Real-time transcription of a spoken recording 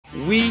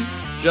We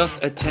just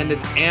attended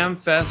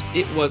AmFest.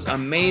 It was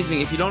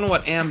amazing. If you don't know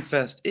what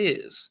AmFest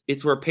is,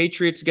 it's where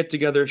patriots get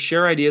together,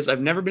 share ideas.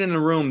 I've never been in a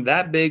room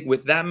that big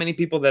with that many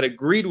people that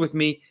agreed with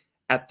me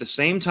at the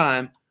same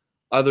time,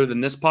 other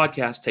than this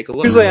podcast. Take a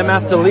look. Usually I'm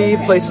asked to leave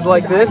places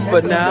like this,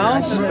 but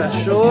now,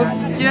 special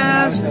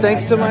guest,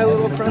 thanks to my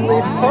little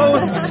friendly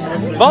hosts,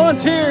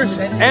 volunteers,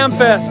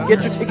 AmFest.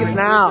 Get your tickets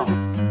now.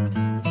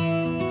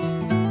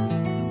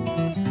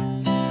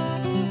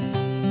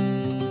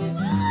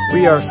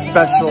 We are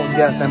special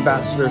guest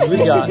ambassadors. We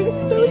got.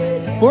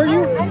 Who are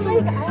you?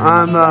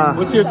 I'm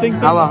What's your thing?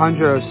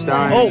 Alejandro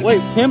Stein. Oh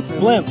wait, Pimp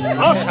Blimp.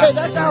 Okay,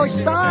 that's Alex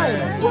Stein.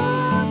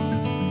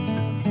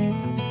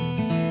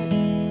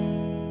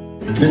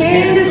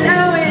 Candace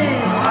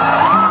Owens.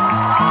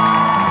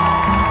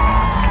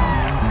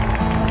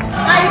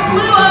 I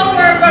flew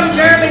over from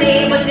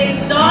Germany. It was an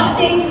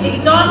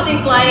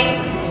exhausting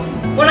flight.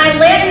 When I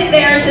landed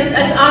there,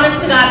 it's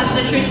honest to God, this is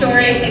a true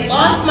story. They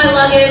lost my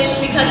luggage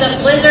because of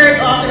blizzards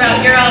all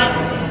throughout Europe.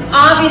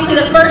 Obviously,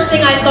 the first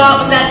thing I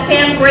thought was that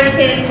Sam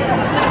Brinton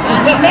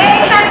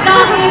may have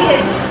gotten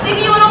his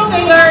sticky little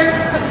fingers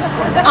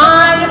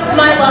on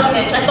my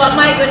luggage. I thought,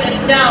 my goodness,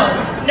 no.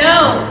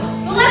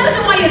 The left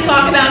doesn't want you to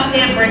talk about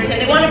Sam Brinton.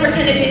 They want to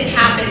pretend it didn't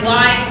happen.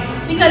 Why?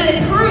 Because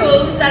it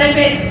proves that if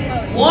it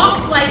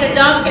walks like a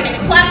duck and it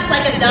quacks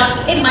like a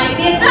duck, it might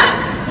be a duck.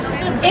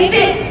 If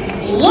it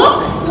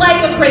looks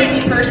like a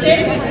crazy person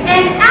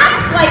and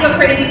acts like a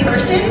crazy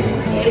person,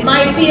 it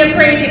might be a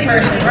crazy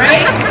person,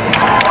 right?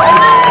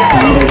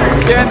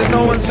 Candace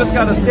Owens just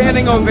got a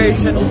standing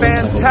ovation.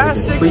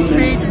 Fantastic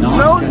speech,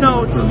 no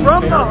notes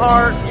from the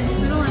heart,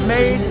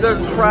 made the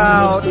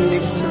crowd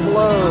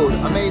explode.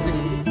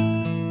 Amazing.